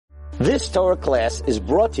This Torah class is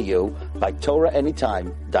brought to you by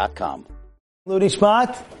TorahAnytime.com.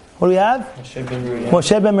 L'Ishmat, what do we have?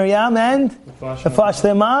 Moshe ben Miriam and Refuah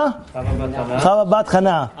Shlema, Chava bat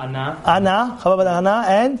Chana, Anna, Chava bat Chana,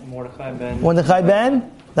 and Mordechai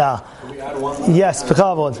ben. Yes,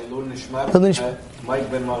 Pekavod.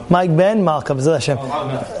 Mike ben Malka.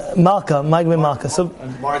 Malka, Mike ben Malka. So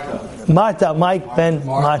Marta, Mike ben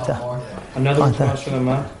Marta. Another Refuah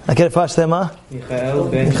Shlema. Okay, Refuah Shlema.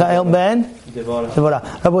 Michael ben Devorah.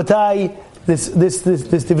 Rabotai. This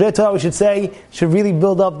Divrei Torah, we should say, should really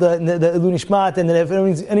build up the Ilun Nishmat, and if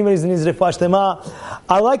anybody's needs Refuah Shlema.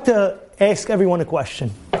 I like to ask everyone a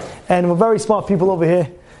question, and we're very smart people over here.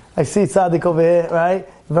 I see Tzaddik over here, right?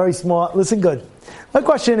 Very smart. Listen good. My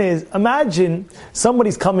question is: imagine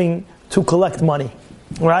somebody's coming to collect money,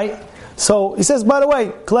 right? So he says, by the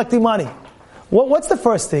way, collecting money. What's the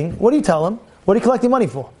first thing? What do you tell him? What are you collecting money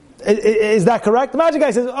for? Is that correct? Imagine a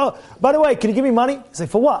guy says, oh, by the way, can you give me money? I say,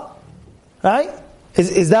 for what? Right?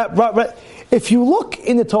 Is that right? If you look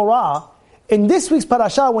in the Torah, in this week's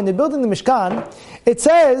Parashat, when they're building the Mishkan, it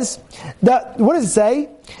says that, what does it say?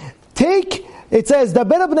 It says, go to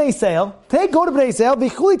Bnei Yisrael,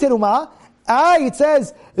 v'chuli terumah. It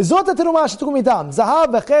says, zot terumah shetukum mitam.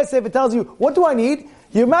 Zahav v'chesef, it tells you, what do I need?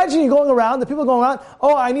 You imagine you're going around, the people going around,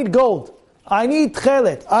 oh, I need gold. I need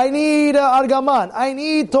tchelet. I need argaman. I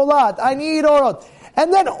need tolat. I need orot.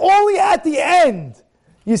 And then only at the end,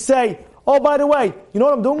 you say, oh, by the way, you know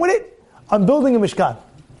what I'm doing with it? I'm building a Mishkan.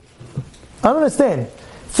 I don't understand.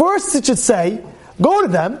 First it should say, go to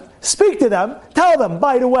them, speak to them, tell them,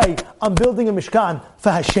 by the way, I'm building a Mishkan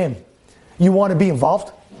for Hashem. You want to be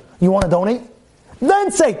involved? You want to donate?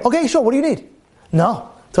 Then say, okay, sure, what do you need? No,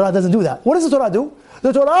 Torah doesn't do that. What does the Torah do?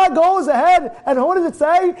 The Torah goes ahead, and what does it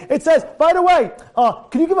say? It says, by the way,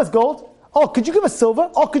 can you give us gold? Oh, could you give us silver?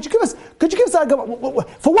 Oh, could you give us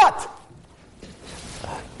for what?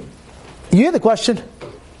 You hear the question?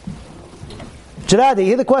 Gerard, you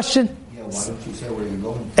hear the question? Yeah, why don't you say where you're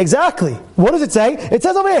going? Exactly. What does it say? It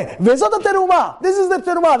says over here, Vezot Terumah. This is the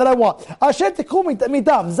Terumah that I want. Asher tikum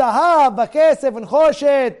mitam, zahav, bakesef, and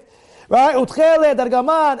choshet, right? Utchelet,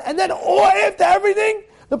 argaman, and then after everything,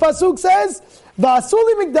 the pasuk says,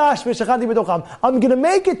 V'asuli mikdash v'shachanti b'tocham. I'm going to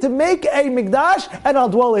make a mikdash and I'll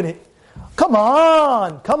dwell in it. Come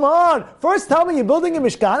on. First tell me you're building a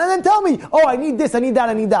Mishkan, and then tell me, oh, I need this, I need that.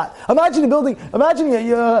 Imagine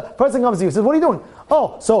a person comes to you and says, what are you doing?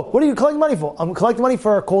 Oh, so what are you collecting money for? I'm collecting money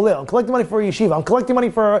for a kollel. I'm collecting money for a yeshiva. I'm collecting money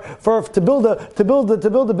to build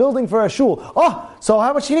a building for a shul. Oh, so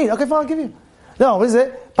how much do you need? Okay, fine, I'll give you. No, what is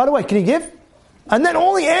it? By the way, can you give? And then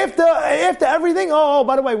only after everything, oh,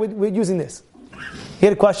 by the way, we're using this. Hear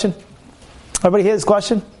the question? Everybody hear this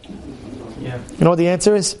question? Yeah. You know what the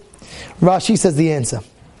answer is? Rashi says the answer.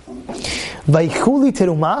 Vaychuli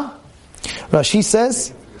terumah. Rashi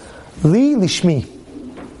says, li lishmi.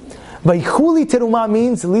 Vaychuli terumah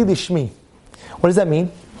means li lishmi. What does that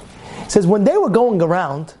mean? It says when they were going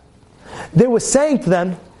around, they were saying to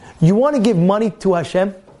them, you want to give money to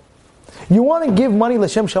Hashem? You want to give money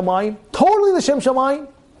l'shem shamayim? Totally l'shem shamayim?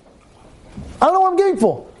 I don't know what I'm giving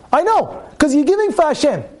for. I know, because you're giving for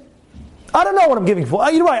Hashem. I don't know what I'm giving for.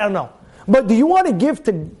 You're right, I don't know. But do you want to give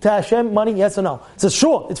to Hashem money? Yes or no? It says,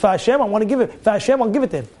 sure, it's for Hashem, I want to give it. For Hashem, I'll give it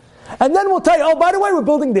to him. And then we'll tell you, oh, by the way, we're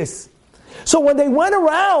building this. So when they went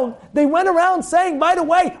around saying, by the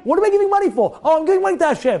way, what am I giving money for? Oh, I'm giving money to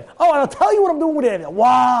Hashem. Oh, and I'll tell you what I'm doing with it.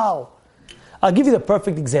 Wow. I'll give you the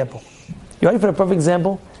perfect example. You ready for the perfect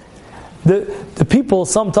example? The people,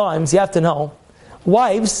 sometimes, you have to know,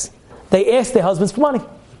 wives, they ask their husbands for money.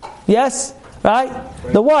 Yes? Right?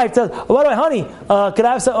 The wife says, oh, by the way, honey, could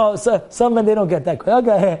I have some? Oh, some men, they don't get that quick.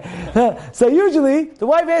 Okay. So usually, the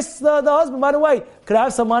wife asks the husband, by the way, could I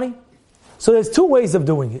have some money? So there's two ways of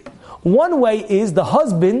doing it. One way is the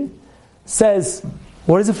husband says,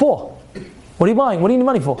 what is it for? What are you buying? What do you need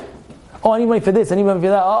money for? Oh, I need money for this, I need money for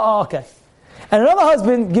that. Oh, okay. And another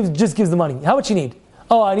husband just gives the money. How much you need?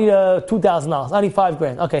 Oh, I need $2,000. I need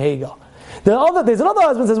 $5,000. Okay, here you go. There's another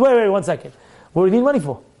husband says, wait, 1 second. What do you need money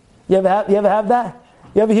for? You ever have that?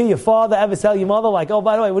 You ever hear your father ever tell your mother, like, oh,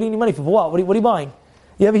 by the way, what do you need money for? For what? What are you buying?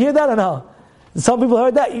 You ever hear that or no? Some people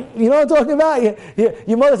heard that. You know what I'm talking about?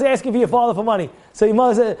 Your mother's asking for your father for money. So your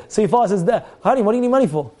father says, honey, what do you need money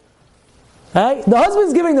for? Right? The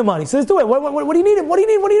husband's giving the money. So let's do it. What do you need? What do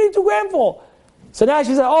you need $2,000 for? So now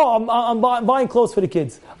she said, oh, I'm buying clothes for the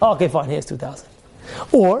kids. Oh, okay, fine. Here's $2,000.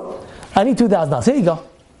 Or I need $2,000. Here you go.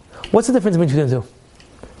 What's the difference between the two?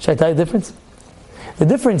 Should I tell you the difference? The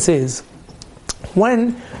difference is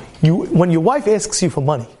when your wife asks you for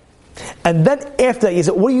money, and then after that you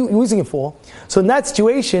say, what are you using it for? So in that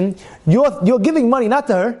situation, you're giving money not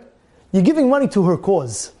to her, you're giving money to her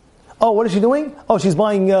cause. Oh, what is she doing? Oh, she's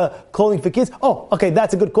buying clothing for kids. Oh, okay,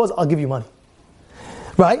 that's a good cause. I'll give you money.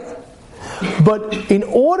 Right? But in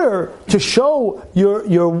order to show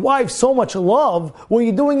your wife so much love, what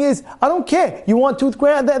you're doing is, I don't care. You want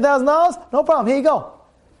 $2,000? No problem. Here you go.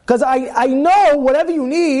 Because I know whatever you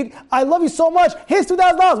need, I love you so much. Here's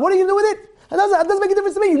 $2,000. What are you going to do with it? It doesn't make a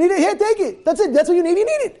difference to me. You need it. Here, take it. That's it. That's what you need. You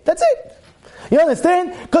need it. That's it. You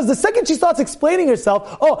understand? Because the second she starts explaining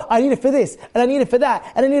herself, oh, I need it for this, and I need it for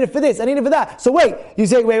that, and I need it for this, I need it for that. So wait. You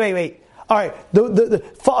say, wait. All right, the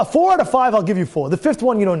 4 out of 5, I'll give you 4. The 5th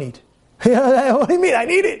one you don't need. What do you mean? I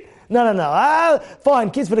need it. No.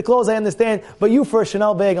 Fine, kids for the clothes, I understand. But you for a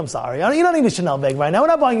Chanel bag, I'm sorry. You don't need a Chanel bag right now. We're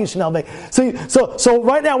not buying you a Chanel bag. So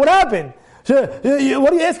right now, what happened? What do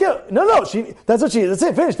you ask her? No. That's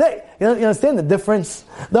it. Finished. Hey, you understand the difference?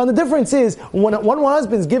 The difference is when one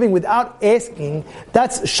husband's giving without asking,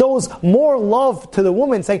 that shows more love to the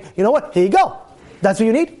woman, saying, you know what? Here you go. That's what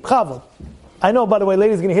you need. Chavod. I know, by the way,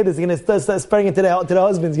 ladies are going to hear this, they're going to start spreading it to their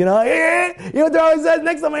husbands, you know. You know what they're always says?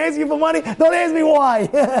 Next time I ask you for money, don't ask me why.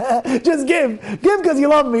 Just give. Give because you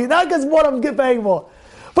love me, not because what I'm paying for.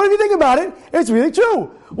 But if you think about it, it's really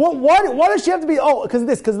true. Well, why does she have to be, because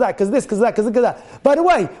this, because that. By the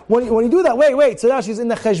way, when you do that, wait, so now she's in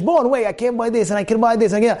the cheshbon, wait, I can't buy this, and I can buy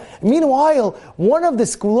this, and I can't. Meanwhile, one of the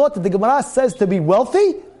skulot that the Gemara says to be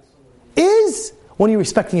wealthy is when you're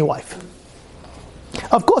respecting your wife.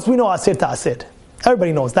 Of course, we know asir to asir.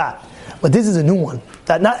 Everybody knows that. But this is a new one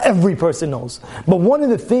that not every person knows. But one of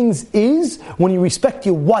the things is when you respect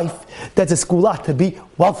your wife, that's a skulah to be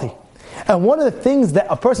wealthy. And one of the things that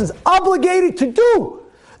a person's obligated to do,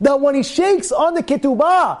 that when he shakes on the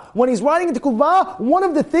ketubah, when he's writing into ketubah, one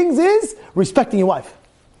of the things is respecting your wife.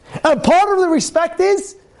 And part of the respect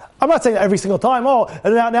is, I'm not saying every single time, now all of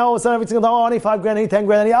a sudden every single time, I need $5,000, I need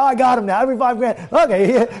 $10,000, I got him now, every $5,000.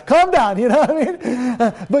 Okay, calm down, you know what I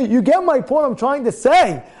mean? But you get my point I'm trying to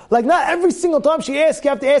say. Like not every single time she asks,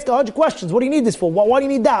 you have to ask 100 questions. What do you need this for? Why do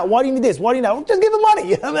you need that? Why do you need this? Why do you need that? Just give her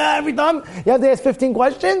money. Every time you have to ask 15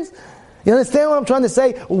 questions. You understand what I'm trying to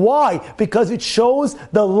say? Why? Because it shows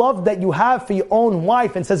the love that you have for your own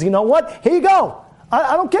wife and says, you know what? Here you go.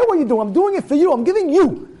 I don't care what you do. I'm doing it for you. I'm giving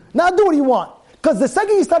you. Now do what you want. Because the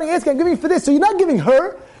second you start asking, I'm giving for this. So you're not giving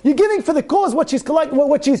her. You're giving for the cause what she's collecting,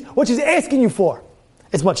 what she's asking you for.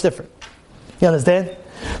 It's much different. You understand?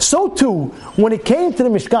 So too, when it came to the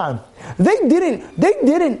Mishkan, they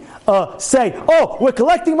didn't say, oh, we're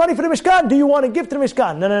collecting money for the Mishkan. Do you want to give to the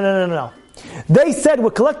Mishkan? No. They said, we're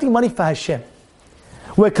collecting money for Hashem.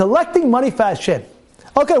 We're collecting money for Hashem.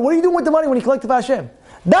 Okay, what are you doing with the money when you collect it for Hashem?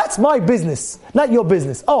 That's my business, not your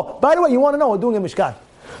business. Oh, by the way, you want to know, we're doing a Mishkan.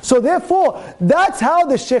 So therefore, that's how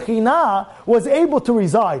the Shekhinah was able to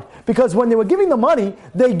reside. Because when they were giving the money,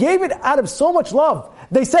 they gave it out of so much love.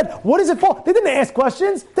 They said, what is it for? They didn't ask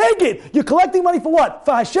questions. Take it. You're collecting money for what?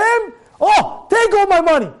 For Hashem? Oh, take all my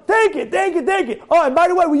money. Take it. Oh, and by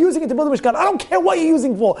the way, we're using it to build a Mishkan. I don't care what you're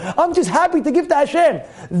using for. I'm just happy to give to Hashem.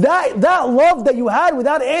 That love that you had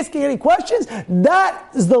without asking any questions, that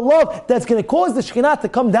is the love that's going to cause the Shekhinah to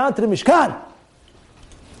come down to the Mishkan.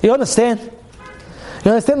 You understand?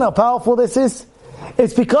 You understand how powerful this is?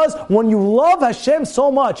 It's because when you love Hashem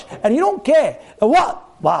so much, and you don't care,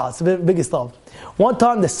 what? Wow, it's the biggest love. One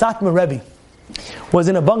time the Satmar Rebbe was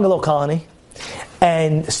in a bungalow colony,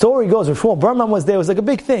 and the story goes, Shmuel Berman was there. It was like a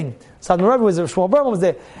big thing. Satmar Rebbe was there, Shmuel Berman was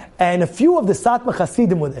there, and a few of the Satmar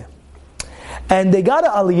Hasidim were there. And they got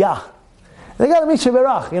an aliyah. They got a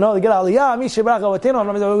Mishaberach, they got aliyah, Mishaberach,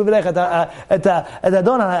 et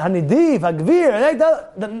Adon HaNidif, HaGvir,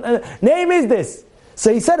 the name is this.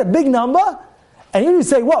 So he said a big number, and you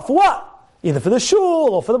say, what? For what? Either for the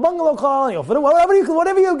shul, or for the bungalow colony, or for whatever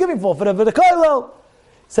you're giving for the kollel.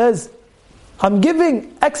 Says, I'm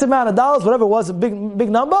giving X amount of dollars, whatever it was, a big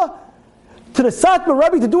number, to the Satmar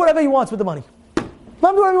Rebbe to do whatever he wants with the money. Let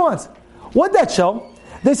him do whatever he wants. What'd that show?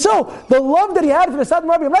 They show the love that he had for the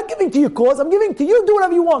Satmar Rebbe. I'm not giving to your cause, I'm giving to you, do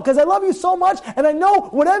whatever you want, because I love you so much, and I know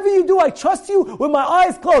whatever you do, I trust you with my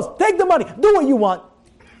eyes closed. Take the money, do what you want.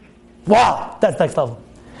 Wow, that's next level.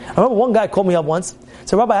 I remember one guy called me up once,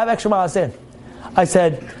 said, Rabbi, I have extra ma'aseh. I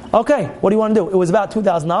said, okay, what do you want to do? It was about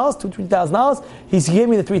 $2,000, $3,000. He gave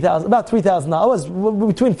me the $3,000, about $3,000. It was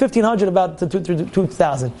between $1,500 about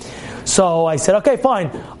 $2,000. So I said, okay, fine.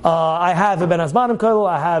 I have a Ben Azmanim Kollel,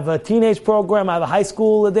 I have a teenage program, I have a high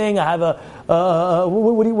school thing, I have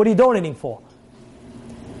what are you donating for?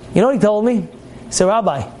 You know what he told me? He said,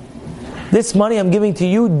 Rabbi, this money I'm giving to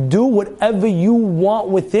you, do whatever you want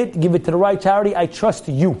with it, give it to the right charity, I trust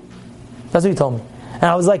you. That's what he told me. And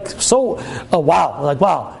I was like,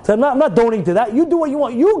 wow. So I'm not donating to that. You do what you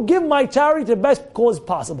want. You give my charity to the best cause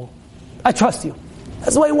possible. I trust you.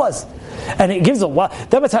 That's the way it was. And it gives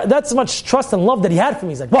that's much trust and love that he had for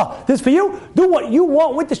me. He's like, well, this is for you. Do what you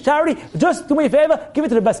want with this charity. Just do me a favor. Give it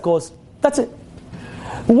to the best cause. That's it.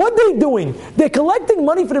 What are they doing? They're collecting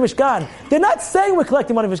money for the Mishkan. They're not saying we're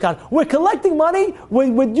collecting money for the Mishkan. We're collecting money.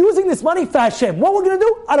 We're using this money for Hashem. What we're going to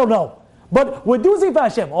do? I don't know. But we're using it for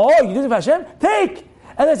Hashem. Oh, you're using it for Hashem? Take!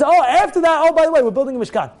 And they say, oh, after that, oh, by the way, we're building a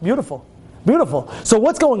Mishkan. Beautiful. Beautiful. So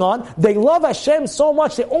what's going on? They love Hashem so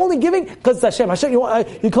much, they're only giving because it's Hashem. Hashem,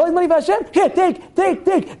 you collect money for Hashem? Here, take.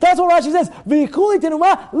 That's what Rashi says. V'yikuli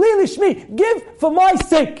terumah li lishmi. Give for my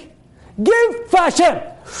sake. Give for Hashem.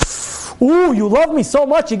 Ooh, you love me so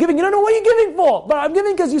much, you're giving. You don't know what you're giving for. But I'm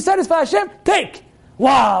giving because you said it's for Hashem. Take.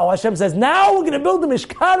 Wow, Hashem says, now we're going to build the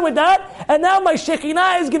Mishkan with that, and now my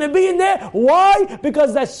Shekinah is going to be in there. Why?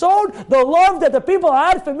 Because that showed the love that the people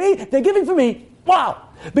had for me, they're giving for me. Wow.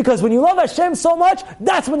 Because when you love Hashem so much,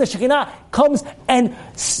 that's when the Shekinah comes and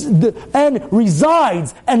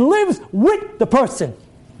resides and lives with the person.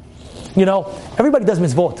 You know, everybody does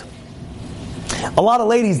mitzvot. A lot of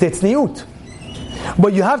ladies, they're tzniut.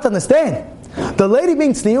 But you have to understand, the lady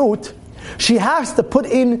being tzniut, she has to put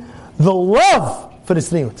in the love for the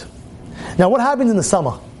tzniut. Now what happens in the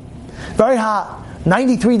summer? Very hot,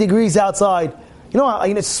 93 degrees outside. You know,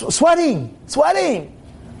 it's sweating.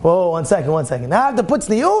 Whoa, one second. Now I have to put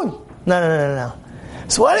tzniut? No.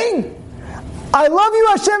 Sweating? I love you,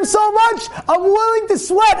 Hashem, so much, I'm willing to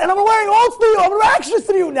sweat, and I'm wearing all tzniut. I'm wearing extra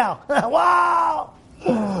tzniut now. Wow!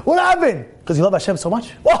 What happened? Because you love Hashem so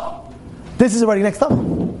much? Whoa! This is already next up.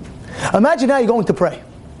 Imagine now you're going to pray.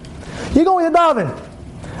 You're going to daven.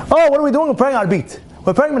 Oh, what are we doing? We're praying our beat.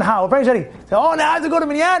 We're praying minha. We're praying shadi. Oh, now I have to go to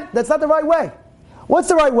minyan? That's not the right way. What's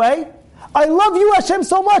the right way? I love you, Hashem,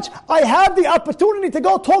 so much. I have the opportunity to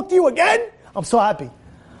go talk to you again. I'm so happy.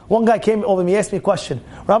 One guy came over to me, asked me a question.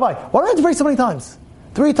 Rabbi, why do I have to pray so many times?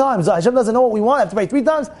 3 times. Hashem doesn't know what we want. I have to pray 3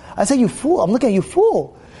 times. I say, you fool. I'm looking at you,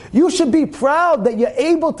 fool. You should be proud that you're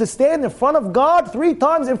able to stand in front of God 3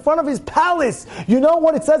 times in front of His palace. You know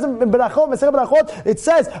what it says in Berachot? It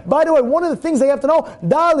says, by the way, one of the things that you have to know,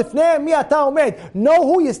 Da lifnei mi ata omed. Know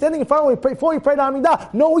who you're standing in front of before you pray the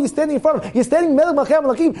Amidah. Know who you're standing in front of. You're standing Melech Malchei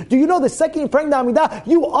Malakim. Do you know the second you're praying the Amidah,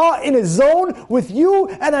 you are in a zone with you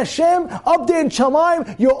and Hashem up there in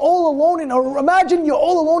Shamayim. You're all alone imagine you're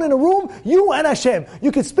all alone in a room, you and Hashem.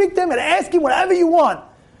 You can speak to Him and ask Him whatever you want.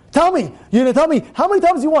 Tell me, you're going to tell me, how many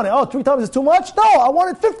times do you want it? Oh, 3 times is too much? No, I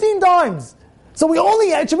want it 15 times. So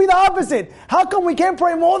it should be the opposite. How come we can't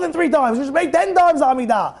pray more than 3 times? We should make 10 times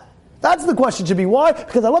Amidah. That's the question should be. Why?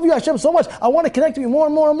 Because I love you, Hashem, so much. I want to connect with you more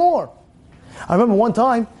and more and more. I remember one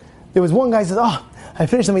time, there was one guy who says, oh, I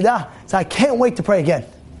finished Amidah, so I can't wait to pray again.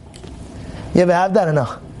 You ever have that or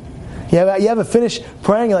no? You ever finish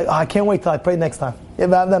praying, you're like, oh, I can't wait till I pray next time. You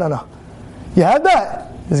ever have that or no? You have that?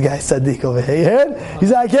 This guy Sadiq over here. You heard? He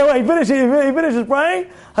said, I can't wait. He finishes praying.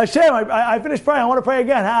 Hashem, I finished praying. I want to pray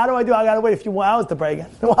again. How do I do? I got to wait a few more hours to pray again.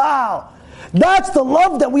 Wow. That's the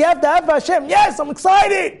love that we have to have for Hashem. Yes, I'm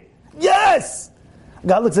excited. Yes.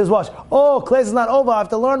 God looks at his watch. Oh, class is not over. I have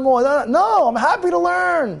to learn more. No, I'm happy to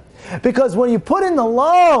learn. Because when you put in the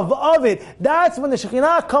love of it, that's when the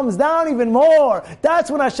Shekinah comes down even more. That's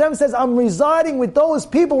when Hashem says, I'm residing with those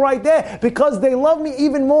people right there because they love me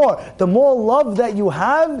even more. The more love that you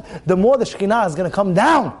have, the more the Shekinah is going to come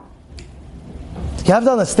down. You have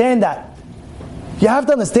to understand that. You have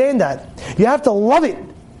to understand that. You have to love it.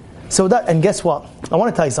 So that, and guess what? I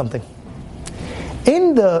want to tell you something.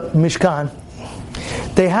 In the Mishkan,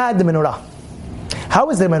 they had the menorah. How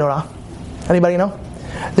was the menorah? Anybody know?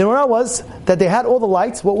 The menorah was that they had all the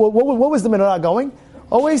lights. What was the menorah going?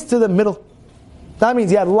 Always to the middle. That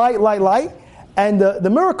means you had light. And the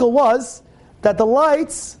miracle was that the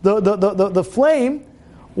lights, the flame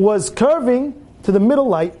was curving to the middle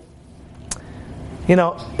light. You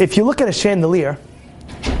know, if you look at a chandelier,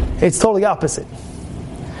 it's totally opposite.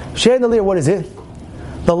 Chandelier, what is it?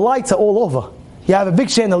 The lights are all over. You have a big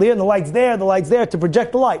chandelier and the light's there to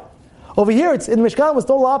project the light. Over here, it's in the Mishkan was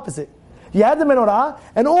total opposite. You had the menorah,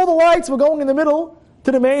 and all the lights were going in the middle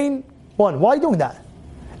to the main one. Why are you doing that?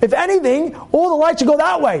 If anything, all the lights should go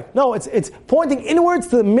that way. No, it's pointing inwards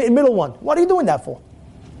to the middle one. What are you doing that for?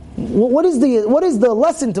 What is the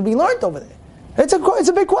lesson to be learned over there? It's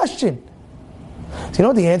a big question. So you know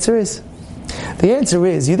what the answer is? The answer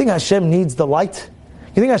is, you think Hashem needs the light?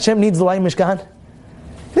 You think Hashem needs the light in Mishkan?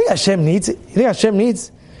 You think Hashem needs it? You think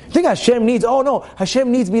Hashem needs, oh no,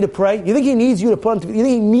 Hashem needs me to pray. You think He needs you to put on, you think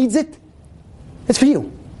He needs it? It's for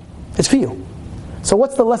you. It's for you. So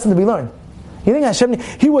what's the lesson to be learned? You think Hashem,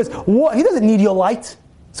 He doesn't need your light.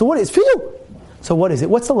 So what is for you? So what is it?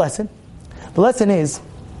 What's the lesson? The lesson is,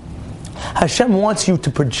 Hashem wants you to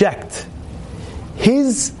project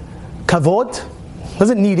His kavod,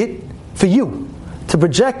 doesn't need it, for you. To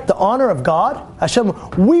project the honor of God. Hashem,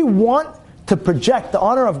 we want to project the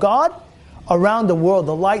honor of God around the world,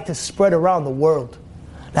 the light to spread around the world.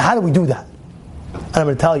 Now how do we do that? And I'm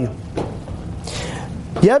going to tell you.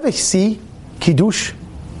 You ever see Kiddush?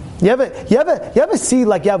 You ever see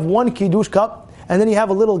like you have one Kiddush cup and then you have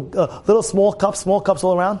a little small cups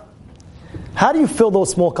all around? How do you fill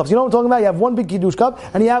those small cups? You know what I'm talking about? You have one big Kiddush cup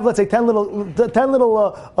and you have, let's say, 10 little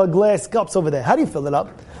glass cups over there. How do you fill it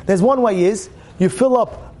up? There's one way is you fill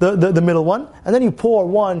up the middle one and then you pour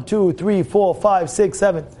 1, 2, 3, 4, 5, 6,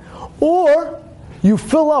 7. Or you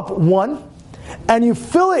fill up one and you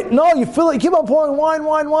fill it, you keep on pouring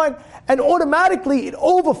wine, and automatically it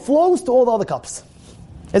overflows to all the other cups.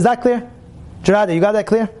 Is that clear? Gerardo, you got that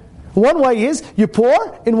clear? One way is you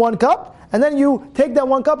pour in one cup, and then you take that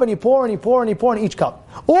one cup and you pour in each cup.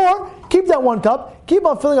 Or keep that one cup, keep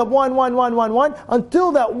on filling up wine,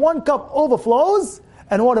 until that one cup overflows,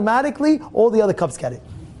 and automatically all the other cups get it.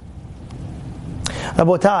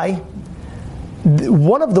 Rabotai,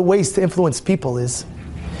 one of the ways to influence people is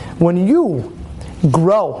when you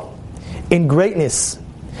grow in greatness,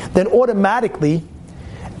 then automatically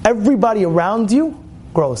everybody around you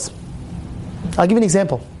grows. I'll give you an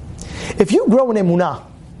example. If you grow in Emunah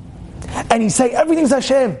and you say everything's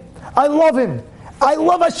Hashem, I love Him, I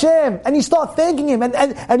love Hashem, and you start thanking Him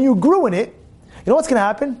and you grew in it, you know what's going to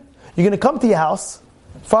happen? You're going to come to your house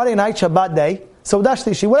Friday night, Shabbat day, Seudah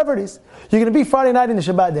Shlishi, whatever it is. You're going to be Friday night in the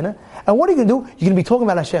Shabbat dinner, and what are you going to do? You're going to be talking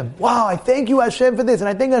about Hashem. Wow, I thank you Hashem for this, and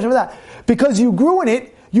I thank you Hashem for that. Because you grew in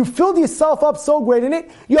it, you filled yourself up so great in it,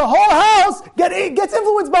 your whole house gets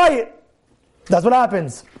influenced by it. That's what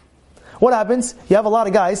happens. What happens? You have a lot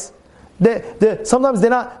of guys. Sometimes they're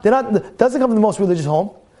not. Doesn't come from the most religious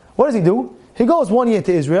home. What does he do? He goes 1 year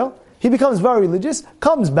to Israel. He becomes very religious.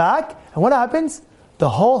 Comes back, and what happens? The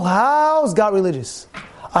whole house got religious.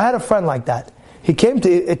 I had a friend like that. He came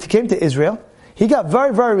to Israel. He got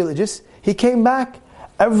very, very religious. He came back.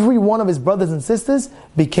 Every one of his brothers and sisters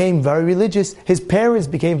became very religious. His parents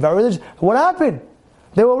became very religious. What happened?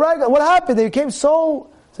 They were right. What happened? They became so.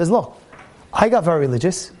 Says, look, I got very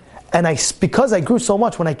religious, and because I grew so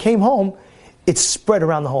much, when I came home, it spread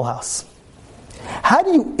around the whole house. How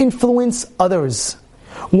do you influence others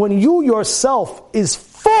when you yourself is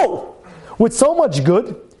full with so much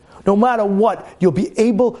good? No matter what, you'll be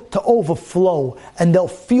able to overflow, and they'll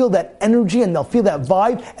feel that energy and they'll feel that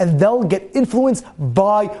vibe, and they'll get influenced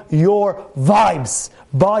by your vibes,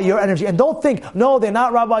 by your energy. And don't think, no, they're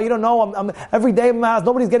not, Rabbi, you don't know, I'm every day in my house,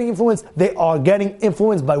 nobody's getting influenced. They are getting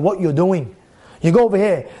influenced by what you're doing. You go over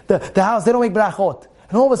here, the house, they don't make brachot.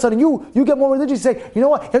 And all of a sudden, you get more religious, you say, you know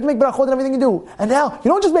what, you have to make brachot in everything you do. And now,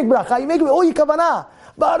 you don't just make bracha, you make it with all your kavanah.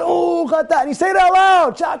 Baruch atah. And you say it out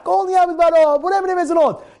loud. Shakol niyam baruch. Whatever it is and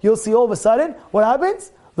all. You'll see all of a sudden, what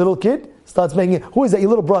happens? Little kid starts making it. Who is that? Your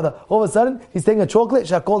little brother. All of a sudden, he's taking a chocolate.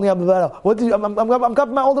 Shakol niyam baruch. I'm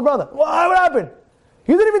cupping my older brother. What happened?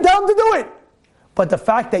 You didn't even tell him to do it. But the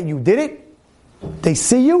fact that you did it, they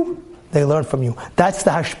see you, they learn from you. That's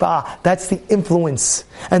the hashpa'ah. That's the influence.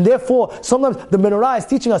 And therefore, sometimes the menorah is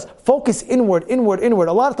teaching us, focus inward. A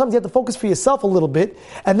lot of times you have to focus for yourself a little bit.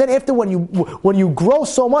 And then after, when you grow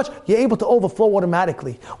so much, you're able to overflow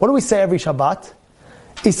automatically. What do we say every Shabbat?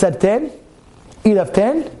 Isarten,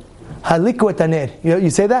 Iravten, Haliku et Haner. You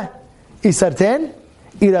say that? Isarten,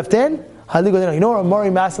 Iravten, Haliku et Haner. You know what Mori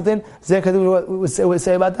Masatin, would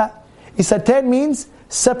say about that? Isarten means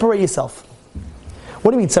separate yourself. What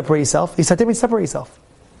do you mean separate yourself? Isarten means separate yourself.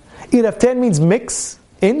 Iravten means mix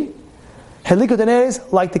in. Haliku et Haner is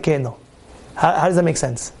like the candle. How does that make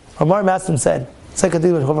sense? Ramari Mastin said, it's a great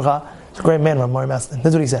man, Ramari Mastin.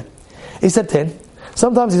 That's what he said. Isarten,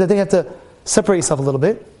 sometimes you have to separate yourself a little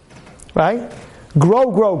bit, right?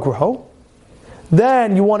 Grow.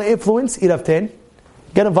 Then you want to influence, Iravten,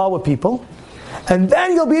 get involved with people, and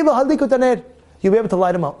then you'll be able to you'll be able to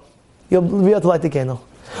light them up. You'll be able to light the candle.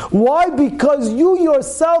 Why? Because you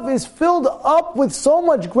yourself is filled up with so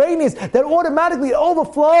much greatness that automatically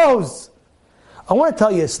overflows. I want to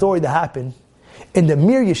tell you a story that happened in the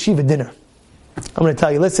Mir Yeshiva dinner. I'm going to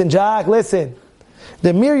tell you, listen, Jack, listen.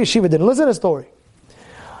 The Mir Yeshiva dinner, listen to the story.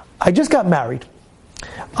 I just got married.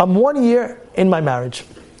 I'm 1 year in my marriage.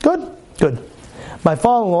 Good. My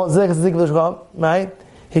father-in-law, right?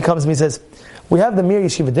 He comes to me and says, we have the Mir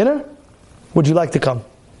Yeshiva dinner. Would you like to come?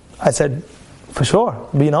 I said, for sure.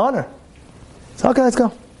 It'd be an honor. So okay, let's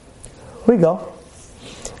go. We go.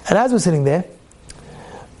 And as we're sitting there,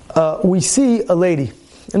 we see a lady,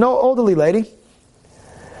 an elderly lady,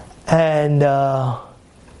 and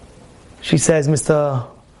she says, Mr.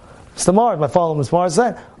 Mr. Mars, my follower,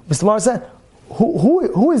 Mr. Mars said,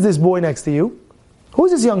 who is this boy next to you? Who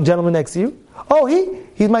is this young gentleman next to you? Oh,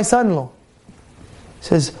 he's my son-in-law. He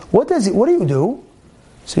says, what do you do?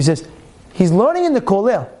 So he says, he's learning in the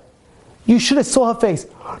kollel. You should have saw her face.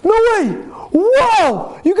 No way!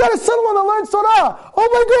 Wow! You got a son-in-law that learns Torah! Oh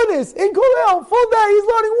my goodness! In kollel, full day, he's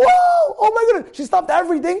learning. Wow! Oh my goodness! She stopped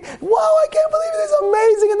everything. Wow! I can't believe it! It's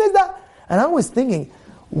amazing and this, that. And I was thinking,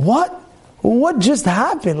 what just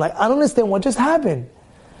happened? Like, I don't understand what just happened.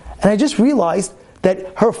 And I just realized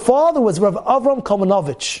that her father was Rav Avram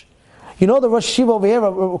Kalmanovich. You know the Rosh Yeshiva over here,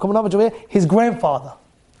 Rav Kalmanovich over here? His grandfather.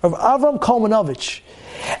 Rav Avram Kalmanovich.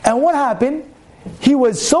 And what happened? He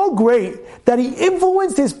was so great that he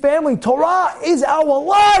influenced his family. Torah is our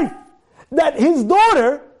life. That his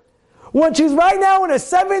daughter, when she's right now in her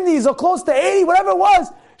 70s or close to 80, whatever it was,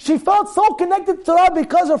 she felt so connected to Torah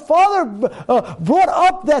because her father brought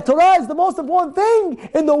up that Torah is the most important thing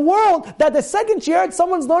in the world, that the second she heard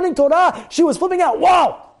someone's learning Torah, she was flipping out.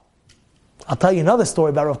 Wow! I'll tell you another story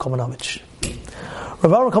about Rav Kalmanovich.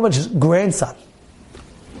 Rav Avram Kalmanovich's grandson.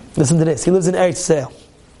 Listen to this. He lives in Eretz Yisrael.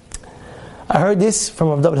 I heard this from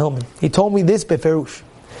Rav David Hillman. He told me this beferush.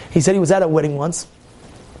 He said he was at a wedding once,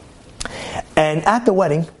 and at the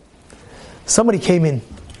wedding, somebody came in,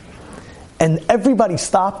 and everybody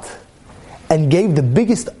stopped and gave the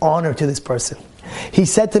biggest honor to this person. He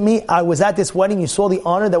said to me, I was at this wedding, you saw the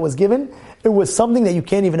honor that was given. It was something that you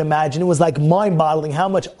can't even imagine. It was like mind-boggling how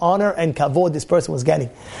much honor and kavod this person was getting.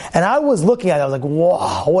 And I was looking at it, I was like,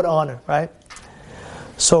 wow, what honor, right?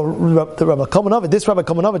 So this Rabbi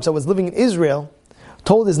Kalmanovich that was living in Israel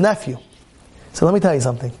told his nephew, he said, let me tell you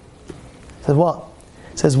something. He said, what?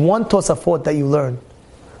 He says, one Tosafot that you learn,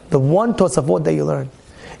 the one Tosafot that you learn,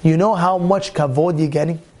 you know how much kavod you're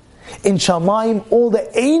getting? In Shamayim, all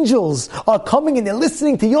the angels are coming and they're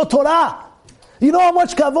listening to your Torah. You know how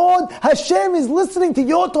much kavod Hashem is listening to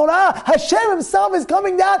your Torah. Hashem Himself is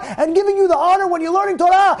coming down and giving you the honor when you're learning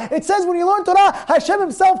Torah. It says when you learn Torah, Hashem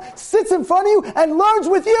Himself sits in front of you and learns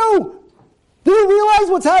with you. Do you realize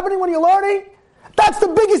what's happening when you're learning? That's the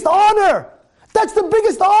biggest honor. That's the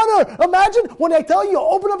biggest honor. Imagine when I tell you,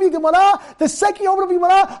 open up your Gemara, the second you open up your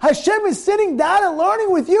Gemara, Hashem is sitting down and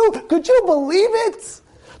learning with you. Could you believe it?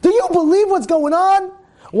 Do you believe what's going on?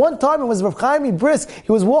 One time it was Rav Chaim Brisk. He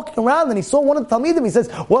was walking around and he saw one of the Talmidim. He says,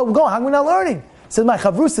 well, we're going, how are we not learning? He says, my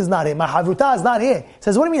Chavrus is not here. My Havruta is not here. He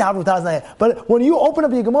says, what do you mean Havruta is not here? But when you open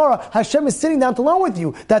up your Gemara, Hashem is sitting down to learn with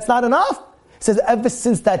you. That's not enough? He says, ever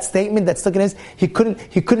since that statement that stuck in his, he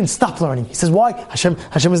couldn't stop learning. He says, why? Hashem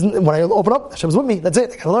is, when I open up, Hashem's with me. That's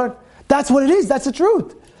it. I gotta learn. That's what it is. That's the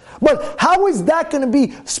truth. But how is that going to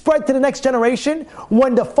be spread to the next generation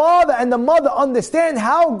when the father and the mother understand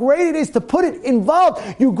how great it is to put it involved?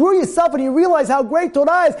 You grew yourself and you realize how great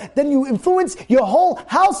Torah is, then you influence your whole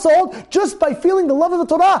household just by feeling the love of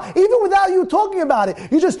the Torah, even without you talking about it.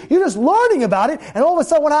 You're just learning about it, and all of a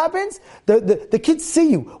sudden what happens? The kids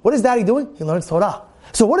see you. What is daddy doing? He learns Torah.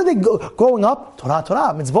 So what are they growing up? Torah,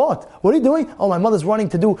 mitzvot. What are you doing? Oh, my mother's running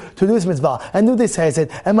to do this mitzvah and do this hesed.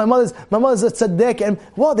 And my mother's a tzaddik. And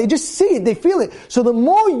well, they just see it, they feel it. So the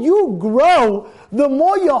more you grow, the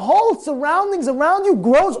more your whole surroundings around you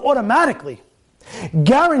grows automatically.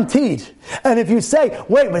 Guaranteed. And if you say,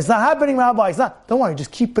 wait, but it's not happening, Rabbi, it's not. Don't worry,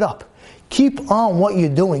 just keep it up. Keep on what you're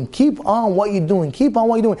doing. Keep on what you're doing. Keep on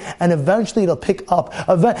what you're doing. And eventually it'll pick up.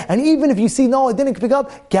 And even if you see, no, it didn't pick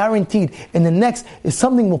up, guaranteed. In the next,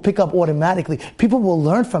 something will pick up automatically. People will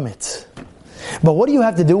learn from it. But what do you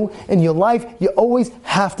have to do in your life? You always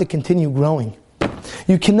have to continue growing.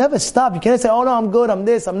 You can never stop. You can't say, oh no, I'm good, I'm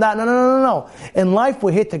this, I'm that. No. In life,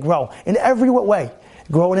 we're here to grow. In every way.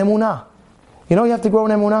 Grow in emunah. You know you have to grow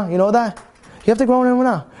in emunah? You know that? You have to grow in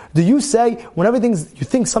emunah. Do you say, when you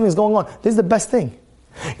think something's going on, this is the best thing?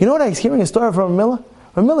 You know what, I was hearing a story from Miller.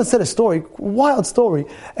 Miller said a story, wild story,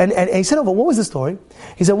 and he said, what was the story?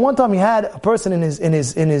 He said one time he had a person in his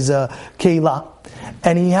keilah,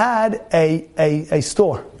 and he had a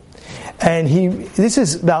store. And this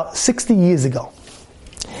is about 60 years ago.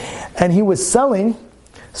 And he was selling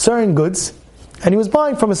certain goods, and he was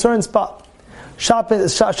buying from a certain spot. Shop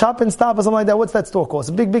and Stop or something like that. What's that store called? It's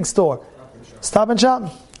a big store. Stop and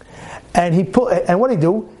Shop. And what did he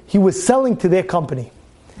do? He was selling to their company.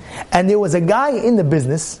 And there was a guy in the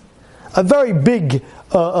business, a very big,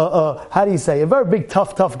 a very big,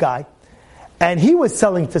 tough guy. And he was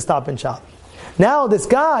selling to Stop and Shop. Now this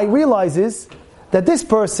guy realizes that this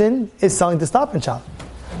person is selling to Stop and Shop.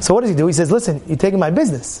 So what does he do? He says, listen, you're taking my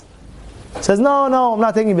business. He says, no, I'm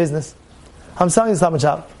not taking your business. I'm selling to Stop and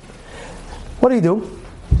Shop. What do you do?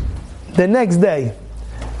 The next day,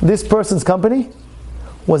 this person's company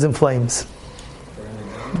was in flames.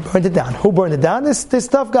 Burned it down. Who burned it down? This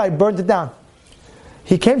tough guy burned it down.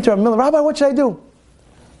 He came to Rav Miller, Rabbi, what should I do?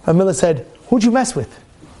 Rav Miller said, who'd you mess with?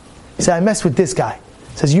 He said, I messed with this guy.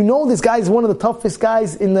 He says, you know this guy is one of the toughest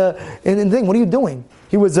guys in the thing. What are you doing?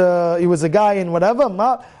 He was a guy in whatever,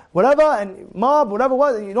 mob, whatever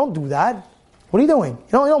was. You don't do that. What are you doing?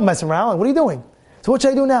 You don't mess around. What are you doing? So what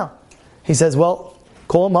should I do now? He says, well,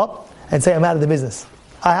 call him up and say I'm out of the business.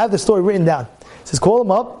 I have the story written down. He says, call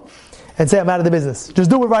him up and say I'm out of the business. Just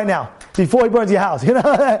do it right now, before he burns your house. You know,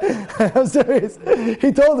 I'm serious.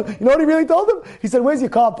 He told him, you know what he really told him? He said, where's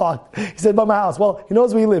your car parked? He said, by my house. Well, he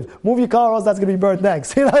knows where you live. Move your car or else that's going to be burnt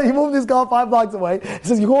next. You know, he moved his car 5 blocks away. He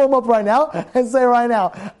says, you call him up right now and say right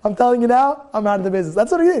now, I'm telling you now, I'm out of the business.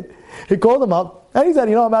 That's what he did. He called him up and he said,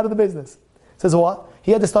 I'm out of the business. He says, what?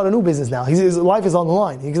 He had to start a new business now. His life is on the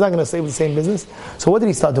line. He's not going to stay with the same business. So what did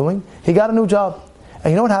he start doing? He got a new job.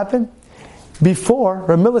 And you know what happened? Before,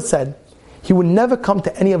 Rav Miller said, he would never come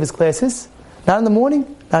to any of his classes, not in the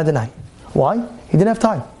morning, not at the night. Why? He didn't have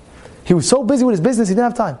time. He was so busy with his business, he didn't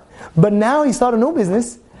have time. But now he started a new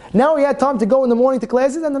business. Now he had time to go in the morning to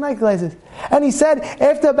classes and the night classes. And he said,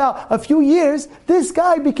 after about a few years, this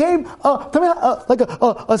guy became like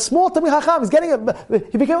a small Talmid Chacham.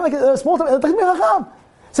 He became like a small Talmid Chacham.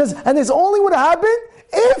 Says, and this only would have happened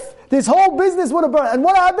if this whole business would have burned. And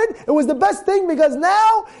what happened? It was the best thing because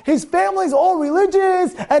now his family's all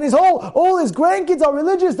religious and all his grandkids are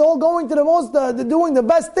religious. They're all going to they're doing the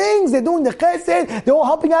best things. They're doing the chesed. They're all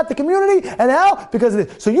helping out the community. And how? Because of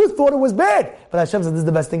this. So you thought it was bad. But Hashem said this is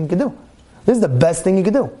the best thing you can do. This is the best thing you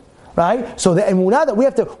can do. Right? So the emunah that we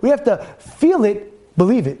have to feel it,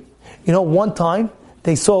 believe it. One time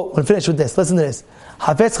they saw, when finished with this, listen to this.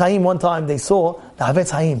 Hafetz Chaim, one time they saw the Hafetz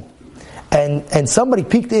Chaim. And somebody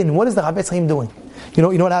peeked in. What is the Hafetz Chaim doing? You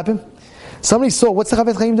know what happened? Somebody saw, what's the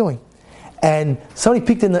Hafetz Chaim doing? And somebody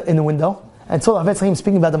peeked in the window and saw the Hafetz Chaim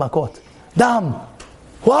speaking about the Makot. Dam!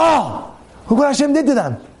 Wow! Look what Hashem did to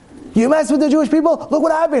them. You mess with the Jewish people? Look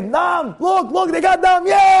what happened. Dam! Look, they got Dam!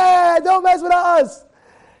 Yeah! Don't mess with us!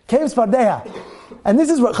 Came Sfardeya. And this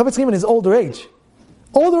is Hafetz Chaim in his older age.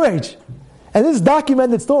 And this is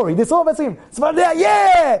documented story. This all Hafetz Chaim. Sfardeya,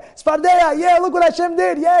 yeah! Look what Hashem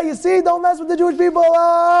did. Yeah, you see? Don't mess with the Jewish people.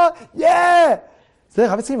 Yeah! So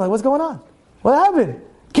Hafetz Chaim, like, what's going on? What happened?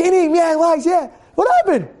 Kinim, yeah, lies, yeah. What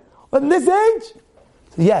happened? At this age?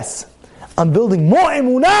 Yes. I'm building more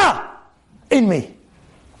emunah in me.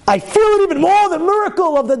 I feel it even more, the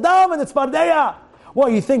miracle of the Dam and the Sfardeya.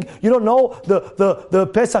 What, you think you don't know the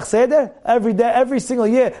Pesach Seder? Every day, every single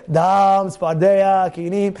year. Dam, Sfardeya,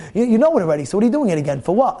 Kinim. You know it already. So what are you doing it again?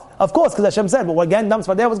 For what? Of course, because Hashem said, but again, Dam,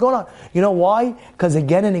 Sfardeya, what's going on? You know why? Because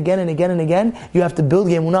again and again and again and again, you have to build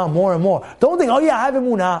the emunah more and more. Don't think, I have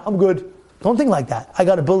emunah, I'm good. Don't think like that. I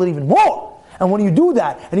got to build it even more. And when you do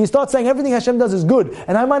that, and you start saying everything Hashem does is good,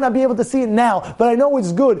 and I might not be able to see it now, but I know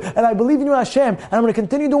it's good, and I believe in you, Hashem, and I'm going to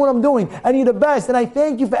continue doing what I'm doing, and you're the best, and I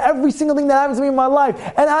thank you for every single thing that happens to me in my life,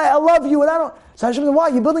 and I love you, and I don't... So Hashem says, why?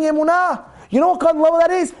 You're building emunah. You know what kind of level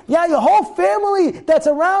that is? Yeah, your whole family that's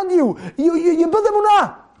around you, you build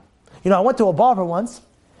emunah. I went to a barber once,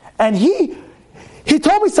 and he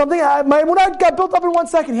told me something, my emunah got built up in 1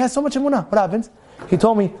 second. He has so much emunah. What happens? He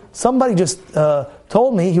told me, somebody just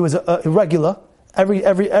told me he was irregular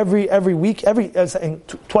every week,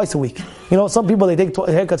 twice a week. Some people, they take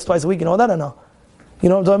haircuts twice a week. You know that or no? You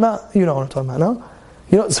know what I'm talking about? You know what I'm talking about, no?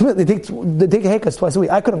 They take haircuts twice a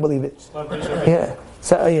week. I couldn't believe it. Yeah.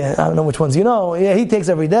 So, I don't know which ones he takes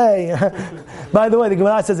every day. By the way, the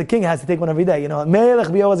Gemara says the king has to take one every day.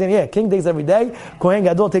 King takes every day. Kohen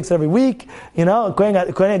Gadol takes every week. Kohen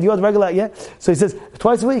Gadol regular, yeah. So he says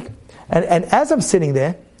twice a week. And as I'm sitting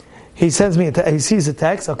there, he sends me he sees a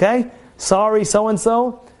text, okay? Sorry,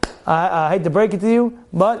 so-and-so. I hate to break it to you,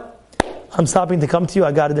 but I'm stopping to come to you.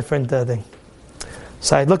 I got a different thing.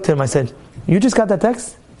 So I looked at him, I said, you just got that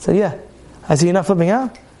text? He said, yeah. I said, you're not flipping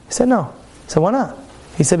out? He said, no. I said, why not?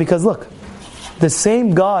 He said, because look, the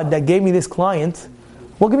same God that gave me this client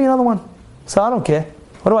will give me another one. So I don't care.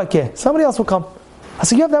 What do I care? Somebody else will come. I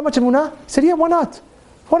said, you have that much emunah? He said, yeah, why not?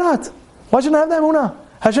 Why not? Why shouldn't I have that emunah?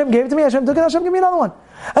 Hashem gave it to me, Hashem took it, Hashem gave me another one.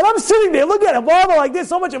 And I'm sitting there, looking at a barber like this,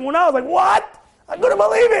 so much emunah, I was like, what? I couldn't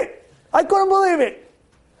believe it.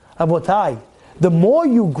 Abotai, the more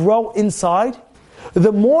you grow inside,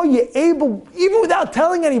 the more you're able, even without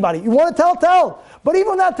telling anybody, you want to tell. But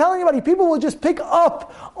even without telling anybody, people will just pick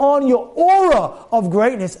up on your aura of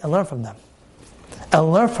greatness and learn from them.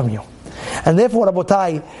 And learn from you. And therefore,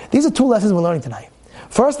 Abotai, these are 2 lessons we're learning tonight.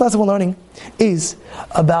 First lesson we're learning is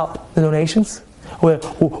about the donations.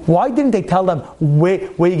 Why didn't they tell them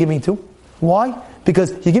where you're giving to? Why?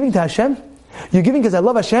 Because you're giving to Hashem. You're giving because I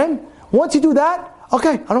love Hashem. Once you do that, Okay,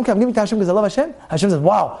 I don't care. I'm giving to Hashem because I love Hashem. Hashem says,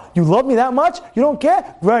 wow, you love me that much? You don't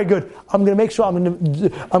care? Very good. I'm going to make sure I'm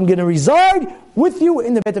going to reside with you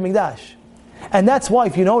in the Beit HaMikdash. And that's why,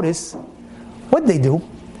 if you notice, what did they do?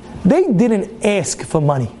 They didn't ask for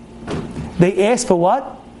money. They asked for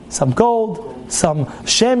what? Some gold, some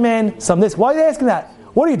shemen, some this. Why are they asking that?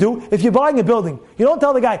 What do? If you're buying a building, you don't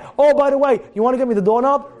tell the guy, oh, by the way, you want to give me the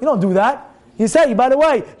doorknob? You don't do that. You say, by the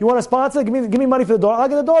way, you want a sponsor? Give me money for the door. I'll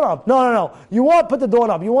get the doorknob. No. You want, put the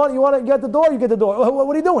doorknob. You want to get the door? You get the door.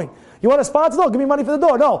 What are you doing? You want a sponsor? No, give me money for the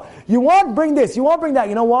door. No. You want, bring this. You want, bring that.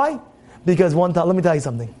 You know why? Because one time, let me tell you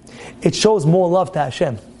something. It shows more love to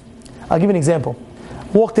Hashem. I'll give you an example.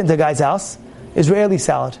 Walked into a guy's house, Israeli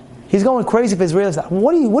salad. He's going crazy for Israeli salad.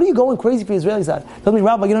 What are you going crazy for Israeli salad? Tell me,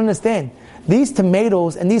 Rabbi, you don't understand. These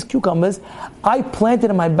tomatoes and these cucumbers, I planted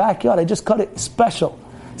in my backyard. I just cut it special.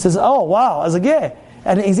 He says, oh, wow. I was like, yeah.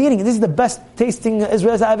 And he's eating it. This is the best tasting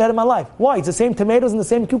Israeli salad I've had in my life. Why? It's the same tomatoes and the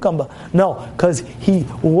same cucumber. No, because he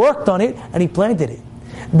worked on it and he planted it.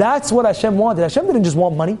 That's what Hashem wanted. Hashem didn't just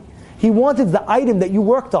want money. He wanted the item that you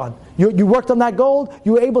worked on. You worked on that gold.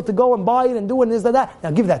 You were able to go and buy it and do it and this and that. Now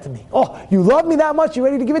give that to me. Oh, you love me that much? You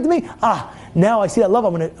ready to give it to me? Now I see that love.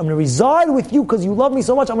 I'm going to reside with you because you love me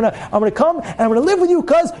so much. I'm going to come and I'm going to live with you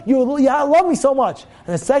because you love me so much.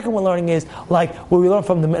 And the second one learning is like what we learned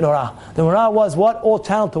from the menorah. The menorah was what? All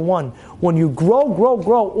channeled to one. When you grow,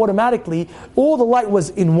 automatically, all the light was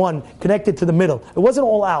in one, connected to the middle. It wasn't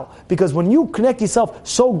all out. Because when you connect yourself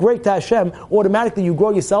so great to Hashem, automatically you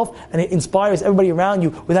grow yourself and it inspires everybody around you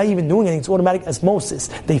without even doing anything. It's automatic osmosis.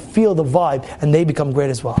 They feel the vibe and they become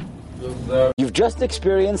great as well. You've just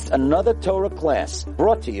experienced another Torah class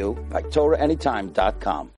brought to you by TorahAnytime.com.